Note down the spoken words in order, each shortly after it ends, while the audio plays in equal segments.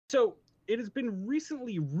So it has been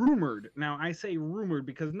recently rumored. Now I say rumored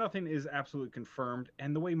because nothing is absolutely confirmed,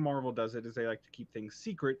 and the way Marvel does it is they like to keep things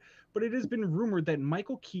secret. But it has been rumored that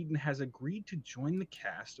Michael Keaton has agreed to join the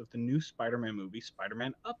cast of the new Spider-Man movie,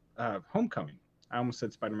 Spider-Man Homecoming. I almost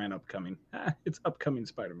said Spider-Man Upcoming. It's Upcoming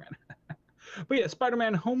Spider-Man. But yeah,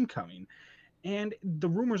 Spider-Man Homecoming. And the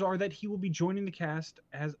rumors are that he will be joining the cast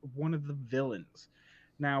as one of the villains.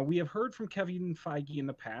 Now, we have heard from Kevin Feige in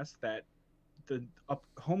the past that the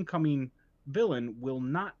Homecoming villain will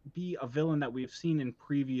not be a villain that we've seen in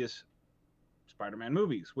previous Spider-Man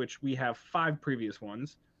movies, which we have 5 previous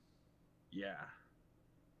ones. Yeah.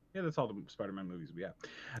 Yeah, that's all the Spider-Man movies we have.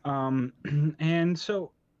 And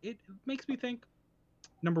so it makes me think,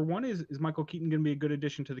 number one, is Michael Keaton going to be a good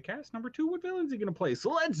addition to the cast? Number two, what villain is he going to play?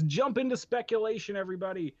 So let's jump into speculation,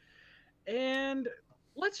 everybody. And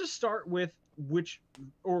let's just start with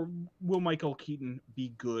will Michael Keaton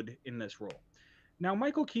be good in this role? Now,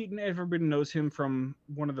 Michael Keaton, everybody knows him from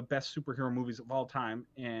one of the best superhero movies of all time,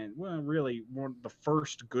 and well, really, one of the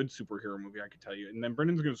first good superhero movie I could tell you. And then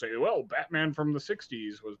Brendan's going to say, "Well, Batman from the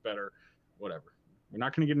 '60s was better." Whatever. We're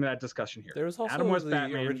not going to get into that discussion here. There was also Adam West the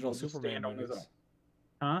Batman original will just Superman stand on his own. movies.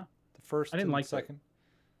 Huh? The first I didn't and like second.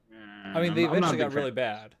 I mean, they I'm not a eventually big got fan really of those.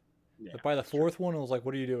 bad. Yeah, But by the that's true. fourth one, it was like,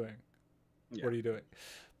 what are you doing? Yeah. What are you doing?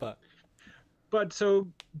 But so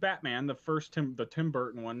Batman, the Tim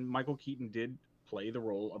Burton one, Michael Keaton did play the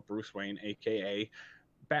role of Bruce Wayne, aka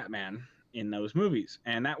Batman, in those movies,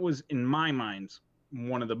 and that was, in my mind,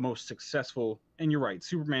 one of the most successful. And you're right,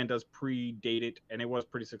 Superman does predate it, and it was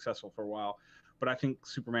pretty successful for a while. But I think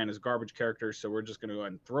Superman is a garbage character, so we're just going to go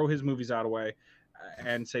ahead and throw his movies out away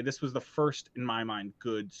and say this was the first, in my mind,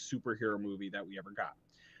 good superhero movie that we ever got.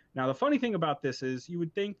 Now, the funny thing about this is you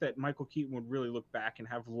would think that Michael Keaton would really look back and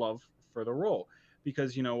have love for the role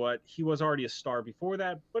because you know what? He was already a star before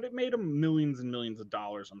that, but it made him millions and millions of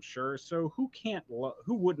dollars, I'm sure. So who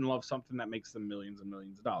wouldn't love something that makes them millions and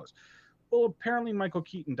millions of dollars? Well, apparently Michael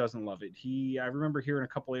Keaton doesn't love it. I remember hearing a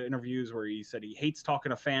couple of interviews where he said he hates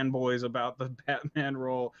talking to fanboys about the Batman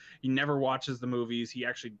role. He never watches the movies. He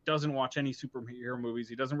actually doesn't watch any superhero movies.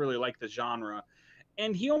 He doesn't really like the genre.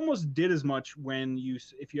 And he almost did as much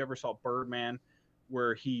if you ever saw Birdman,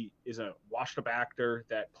 where he is a washed up actor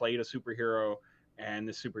that played a superhero, and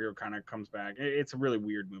the superhero kind of comes back. It's a really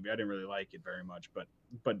weird movie. I didn't really like it very much, but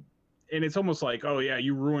and it's almost like, oh yeah,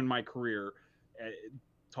 you ruined my career,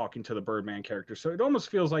 talking to the Birdman character. So it almost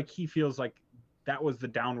feels like he feels like that was the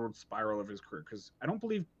downward spiral of his career, because I don't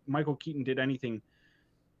believe Michael Keaton did anything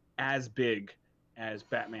as big as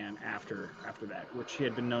Batman after that, which he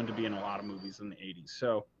had been known to be in a lot of movies in the 80s.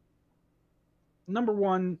 So, number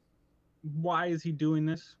one, why is he doing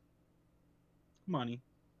this? Money.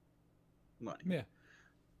 Yeah.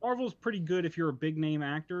 Marvel's pretty good if you're a big name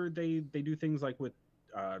actor. They do things like with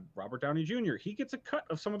Robert Downey Jr. He gets a cut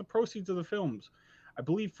of some of the proceeds of the films. I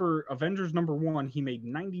believe for Avengers #1, he made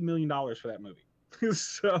 $90 million for that movie.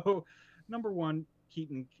 So, number one,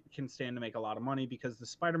 Keaton can stand to make a lot of money because the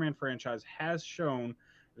Spider-Man franchise has shown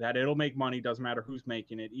that it'll make money, doesn't matter who's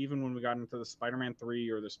making it. Even when we got into the Spider-Man 3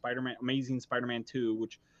 or the Amazing Spider-Man 2,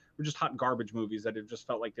 which were just hot garbage movies that it just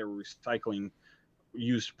felt like they were recycling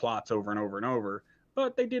used plots over and over and over.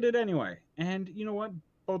 But they did it anyway. And you know what?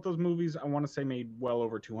 Both those movies, I want to say, made well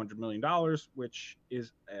over $200 million, which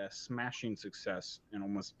is a smashing success in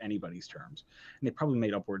almost anybody's terms. And they probably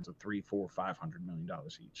made upwards of $300, $400, $500 million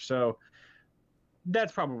each. So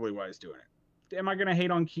that's probably why he's doing it. Am I going to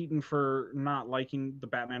hate on Keaton for not liking the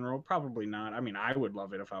Batman role? Probably not. I mean, I would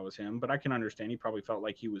love it if I was him, but I can understand he probably felt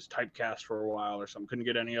like he was typecast for a while or something. Couldn't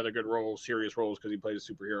get any other good roles, serious roles, because he played a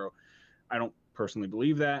superhero. I don't personally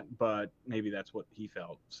believe that, but maybe that's what he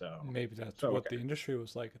felt. So maybe that's what the industry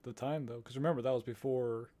was like at the time, though. Because remember, that was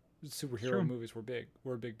before superhero movies were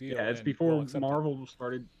a big deal. Yeah, it's before Marvel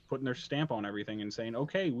started putting their stamp on everything and saying,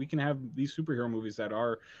 okay, we can have these superhero movies that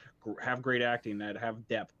have great acting, that have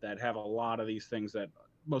depth, that have a lot of these things that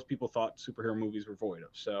most people thought superhero movies were void of.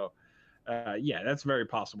 So yeah, that's very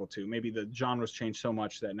possible too. Maybe the genre's changed so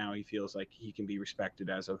much that now he feels like he can be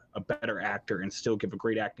respected as a better actor and still give a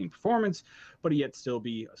great acting performance, but yet still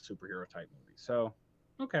be a superhero type movie. So,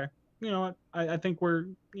 okay, you know what? I think we're,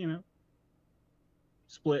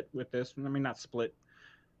 split with this. I mean, not split,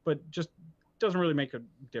 but just doesn't really make a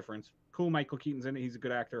difference. Cool, Michael Keaton's in it. He's a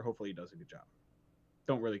good actor. Hopefully he does a good job.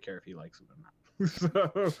 Don't really care if he likes it or not.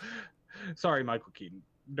 So, sorry, Michael Keaton.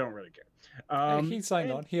 Don't really care. He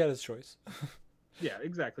signed on. He had his choice. Yeah,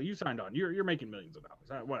 exactly. You signed on. You're making millions of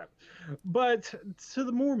dollars. Whatever. But to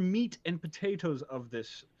the more meat and potatoes of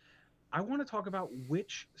this, I want to talk about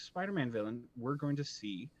which Spider-Man villain we're going to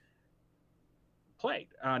see played.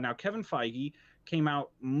 Now, Kevin Feige came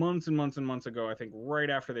out months and months and months ago, I think right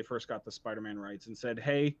after they first got the Spider-Man rights, and said,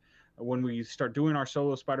 hey, when we start doing our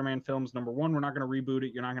solo Spider-Man films, number one, we're not going to reboot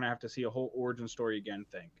it. You're not going to have to see a whole origin story again.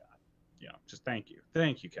 Thank God. Just thank you.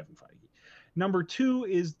 Thank you, Kevin Feige. Number two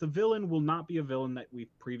is the villain will not be a villain that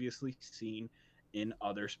we've previously seen in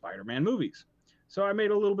other Spider-Man movies. So I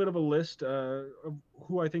made a little bit of a list of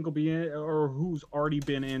who I think will be in, or who's already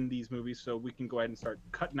been in these movies, so we can go ahead and start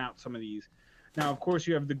cutting out some of these. Now, of course,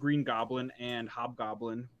 you have the Green Goblin and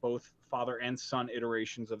Hobgoblin. Both father and son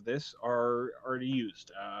iterations of this are already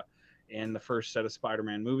used in the first set of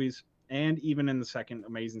Spider-Man movies, and even in the second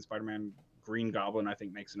Amazing Spider-Man, Green Goblin, I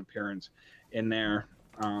think, makes an appearance in there.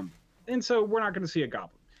 And so we're not going to see a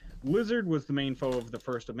Goblin. Lizard was the main foe of the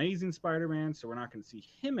first Amazing Spider-Man, so we're not going to see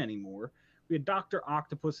him anymore. We had Dr.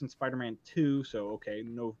 Octopus in Spider-Man 2, so okay,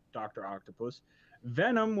 no Dr. Octopus.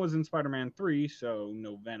 Venom was in Spider-Man 3, so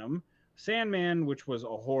no Venom. Sandman, which was a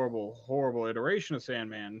horrible, horrible iteration of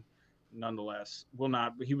Sandman, nonetheless, will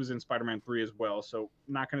not. He was in Spider-Man 3 as well, so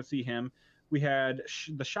not going to see him. We had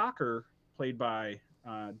the Shocker, played by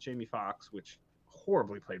Jamie Foxx, which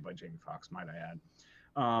horribly played by Jamie Foxx, might I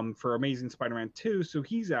add, for Amazing Spider-Man 2, so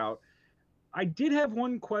he's out. I did have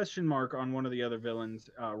one question mark on one of the other villains,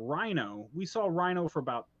 Rhino. We saw Rhino for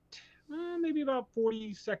about maybe about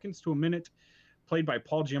 40 seconds to a minute, played by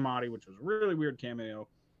Paul Giamatti, which was a really weird cameo,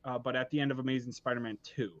 but at the end of Amazing Spider-Man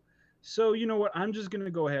 2. So you know what? I'm just going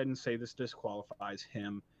to go ahead and say this disqualifies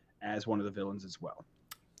him as one of the villains as well.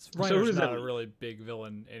 Rhino's not a really big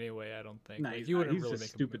villain anyway, I don't think. No, like, he's a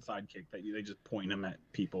stupid sidekick that they just point him at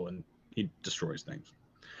people and he destroys things.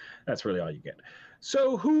 That's really all you get.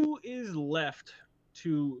 So who is left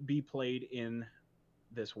to be played in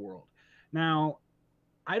this world? Now,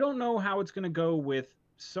 I don't know how it's going to go with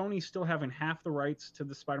Sony still having half the rights to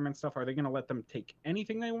the Spider-Man stuff. Are they going to let them take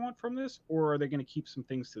anything they want from this, or are they going to keep some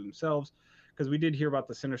things to themselves? Because we did hear about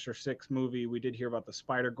the Sinister Six movie, we did hear about the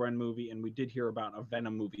Spider-Gwen movie, and we did hear about a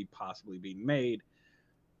Venom movie possibly being made.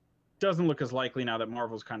 Doesn't look as likely now that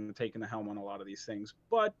Marvel's kind of taken the helm on a lot of these things.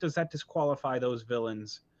 But does that disqualify those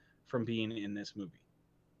villains from being in this movie?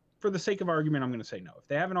 For the sake of argument, I'm going to say no. If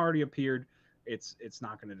they haven't already appeared, it's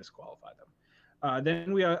not going to disqualify them.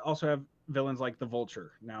 Then we also have villains like the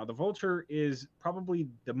Vulture. Now, the Vulture is probably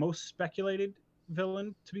the most speculated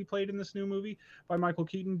villain to be played in this new movie by Michael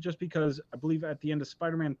Keaton, just because I believe at the end of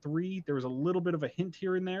Spider-Man 3, there was a little bit of a hint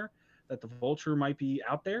here and there that the Vulture might be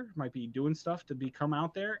out there, might be doing stuff to become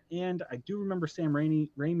out there. And I do remember Sam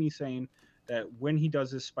Raimi saying that when he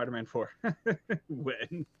does his Spider-Man 4,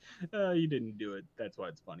 when he didn't do it, that's why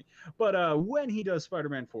it's funny. But when he does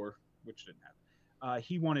Spider-Man 4, which didn't happen,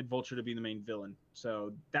 he wanted Vulture to be the main villain.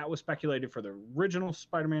 So that was speculated for the original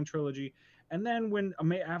Spider-Man trilogy. And then when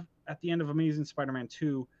at the end of Amazing Spider-Man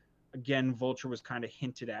 2, again, Vulture was kind of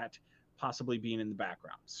hinted at possibly being in the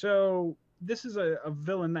background. So this is a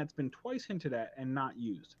villain that's been twice hinted at and not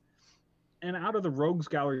used. And out of the Rogues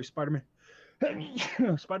Gallery Spider-Man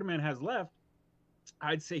has left,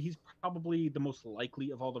 I'd say he's probably the most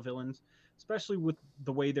likely of all the villains, especially with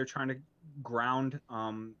the way they're trying to ground,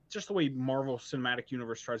 just the way Marvel Cinematic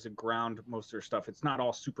Universe tries to ground most of their stuff. It's not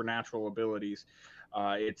all supernatural abilities.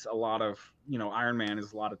 It's a lot of, Iron Man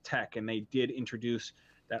is a lot of tech, and they did introduce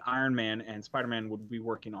that Iron Man and Spider-Man would be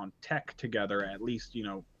working on tech together. At least,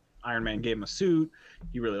 Iron Man gave him a suit.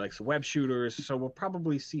 He really likes the web shooters. So we'll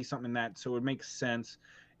probably see something in that. So it makes sense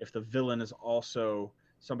if the villain is also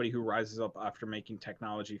somebody who rises up after making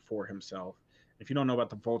technology for himself. If you don't know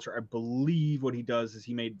about the Vulture, I believe what he does is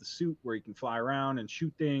he made the suit where he can fly around and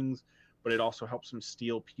shoot things, but it also helps him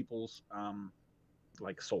steal people's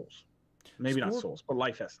souls. Maybe not souls, but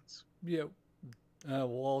life essence. Yeah. Well,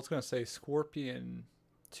 I was going to say Scorpion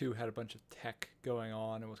 2 had a bunch of tech going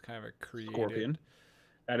on and was kind of a creative. Scorpion.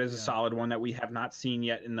 That is a solid one that we have not seen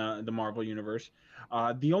yet in the Marvel Universe.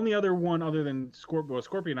 The only other one other than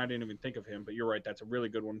Scorpion, I didn't even think of him, but you're right. That's a really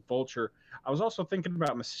good one. Vulture. I was also thinking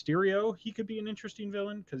about Mysterio. He could be an interesting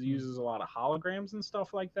villain because he uses a lot of holograms and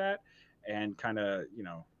stuff like that and kind of,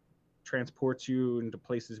 transports you into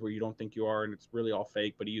places where you don't think you are, and it's really all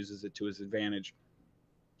fake, but he uses it to his advantage.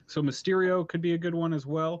 So Mysterio could be a good one as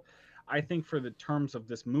well. I think for the terms of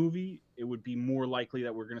this movie, it would be more likely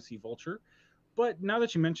that we're going to see Vulture. But now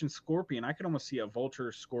that you mentioned Scorpion, I could almost see a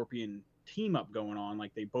Vulture-Scorpion team-up going on.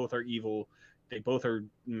 Like, they both are evil, they both are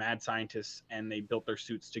mad scientists, and they built their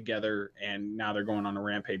suits together, and now they're going on a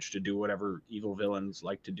rampage to do whatever evil villains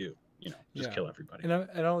like to do. Kill everybody.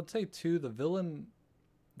 And I would say, too, the villain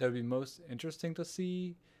that would be most interesting to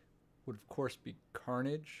see would, of course, be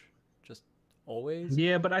Carnage. Just always.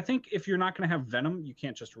 Yeah, but I think if you're not going to have Venom, you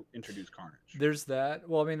can't just introduce Carnage. There's that.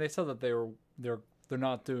 Well, I mean, they said that they're they're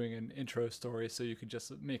not doing an intro story, so you could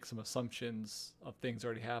just make some assumptions of things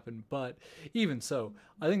already happened. But even so,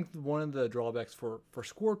 I think one of the drawbacks for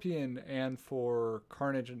Scorpion and for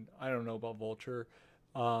Carnage, and I don't know about Vulture,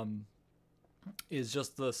 um, is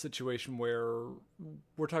just the situation where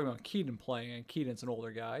we're talking about Keaton playing, and Keaton's an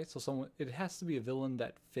older guy, so it has to be a villain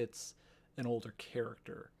that fits an older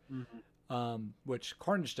character, which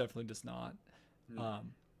Carnage definitely does not.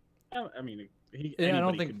 I mean, I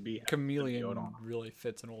don't think could be Chameleon really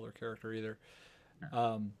fits an older character either.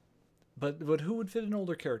 Yeah. But who would fit an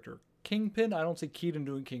older character? Kingpin? I don't see Keaton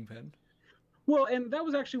doing Kingpin. Well, and that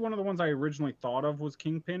was actually one of the ones I originally thought of was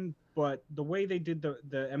Kingpin, but the way they did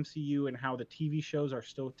the MCU and how the TV shows are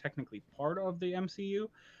still technically part of the MCU,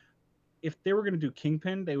 if they were going to do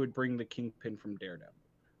Kingpin, they would bring the Kingpin from Daredevil,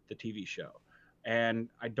 the TV show. And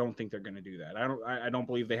I don't think they're going to do that. I don't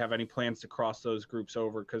believe they have any plans to cross those groups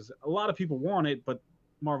over, because a lot of people want it, but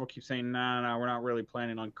Marvel keeps saying, no, we're not really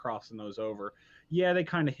planning on crossing those over. Yeah, they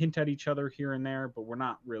kind of hint at each other here and there, but we're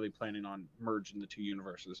not really planning on merging the two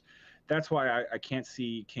universes. That's why I can't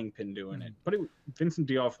see Kingpin doing it. But Vincent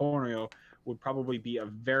D'Onofrio would probably be a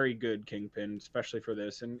very good Kingpin, especially for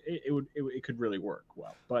this, and it could really work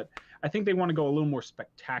well. But I think they want to go a little more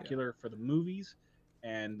spectacular for the movies,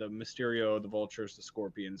 and the Mysterio, the Vultures, the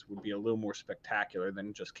Scorpions would be a little more spectacular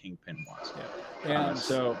than just Kingpin was. Yeah.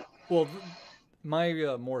 And well,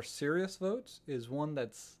 my more serious vote is one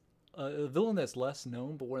that's a villain that's less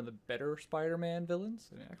known, but one of the better Spider-Man villains,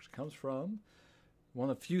 and it actually comes from one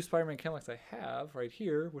of the few Spider-Man comics I have right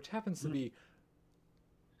here, which happens to be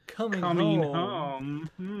Coming Home.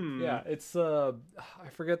 Yeah, it's I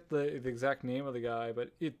forget the exact name of the guy, but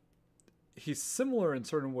he's similar in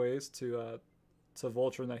certain ways to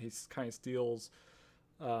Vulture in that he kind of steals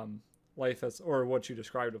life as, or what you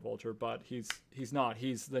described of Vulture, but he's not.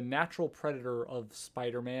 He's the natural predator of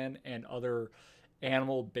Spider-Man and other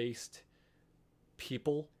animal-based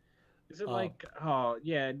people. Is it like, oh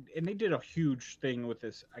yeah, and they did a huge thing with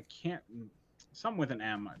this. I can't, something with an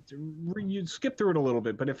M. You skip through it a little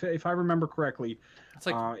bit, but if I remember correctly, it's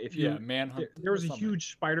like Manhunt. There was a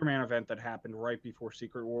huge Spider-Man event that happened right before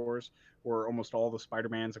Secret Wars, where almost all the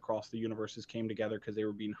Spider-Mans across the universes came together because they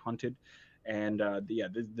were being hunted, and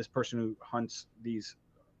this person who hunts these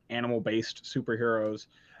animal-based superheroes.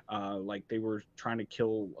 Like they were trying to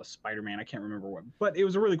kill a Spider-Man. I can't remember what, but it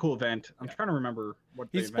was a really cool event. I'm trying to remember what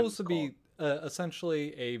he's supposed to be.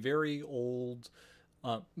 Essentially, a very old.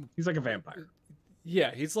 He's like a vampire.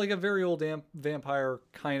 Yeah, he's like a very old vampire,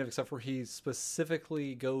 kind of, except for he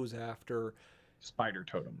specifically goes after spider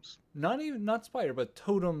totems. Not spider, but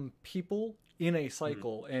totem people in a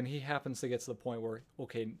cycle, and he happens to get to the point where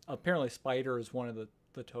apparently spider is one of the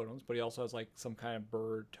totems, but he also has like some kind of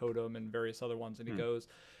bird totem and various other ones, and he goes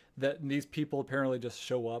that these people apparently just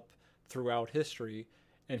show up throughout history,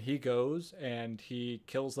 and he goes and he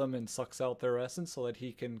kills them and sucks out their essence so that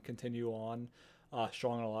he can continue on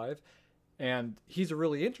strong and alive. And he's a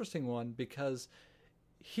really interesting one because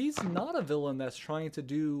he's not a villain that's trying to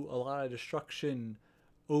do a lot of destruction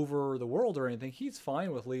over the world or anything. He's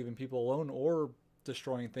fine with leaving people alone or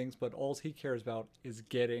destroying things, but all he cares about is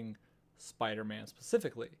getting Spider-Man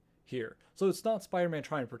specifically here. So it's not Spider-Man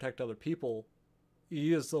trying to protect other people.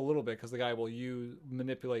 He is a little bit, because the guy will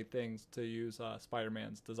manipulate things to use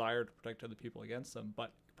Spider-Man's desire to protect other people against them,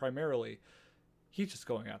 but primarily he's just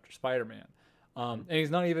going after Spider-Man. And he's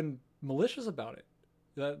not even malicious about it.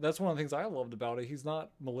 That's one of the things I loved about it. He's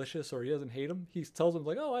not malicious, or he doesn't hate him. He tells him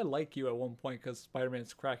like, "Oh, I like you," at one point because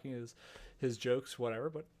Spider-Man's cracking his jokes, whatever.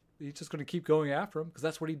 But he's just going to keep going after him because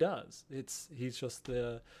that's what he does. He's just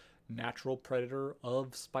the natural predator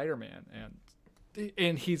of Spider-Man,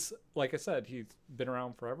 and he's, like I said, he's been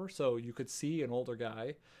around forever. So you could see an older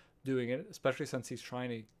guy doing it, especially since he's trying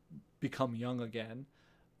to become young again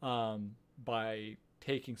by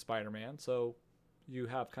taking Spider-Man. So you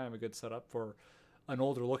have kind of a good setup for an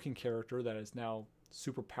older looking character that is now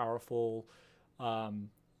super powerful,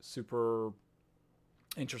 super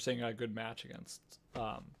interesting, a good match against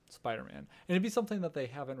Spider-Man. And it'd be something that they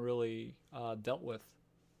haven't really dealt with.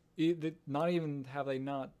 Not even have they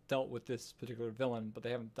not dealt with this particular villain, but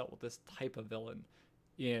they haven't dealt with this type of villain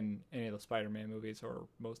in any of the Spider-Man movies or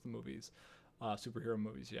most of the movies, superhero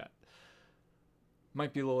movies yet.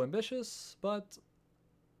 Might be a little ambitious, but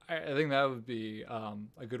I think that would be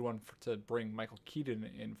a good one to bring Michael Keaton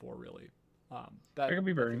in for, really. That could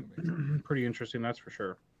be very pretty interesting, that's for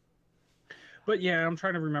sure. But yeah, I'm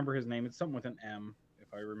trying to remember his name. It's something with an M,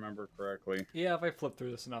 if I remember correctly. Yeah, if I flip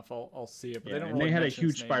through this enough, I'll see it. But yeah, they had a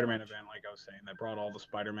huge Spider-Man event, like I was saying, that brought all the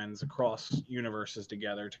Spider-Mans across universes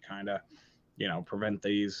together to kind of, prevent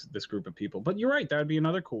this group of people. But you're right, that would be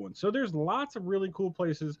another cool one. So there's lots of really cool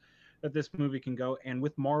places that this movie can go, and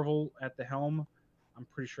with Marvel at the helm, I'm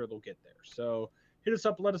pretty sure they'll get there. So hit us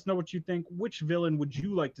up, let us know what you think. Which villain would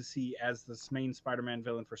you like to see as this main Spider-Man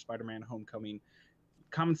villain for Spider-Man Homecoming?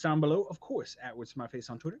 Comments down below, of course, at What's My Face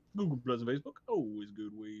on Twitter, Google Plus, and Facebook. Always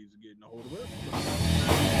good ways of getting a hold of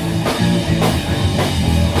us.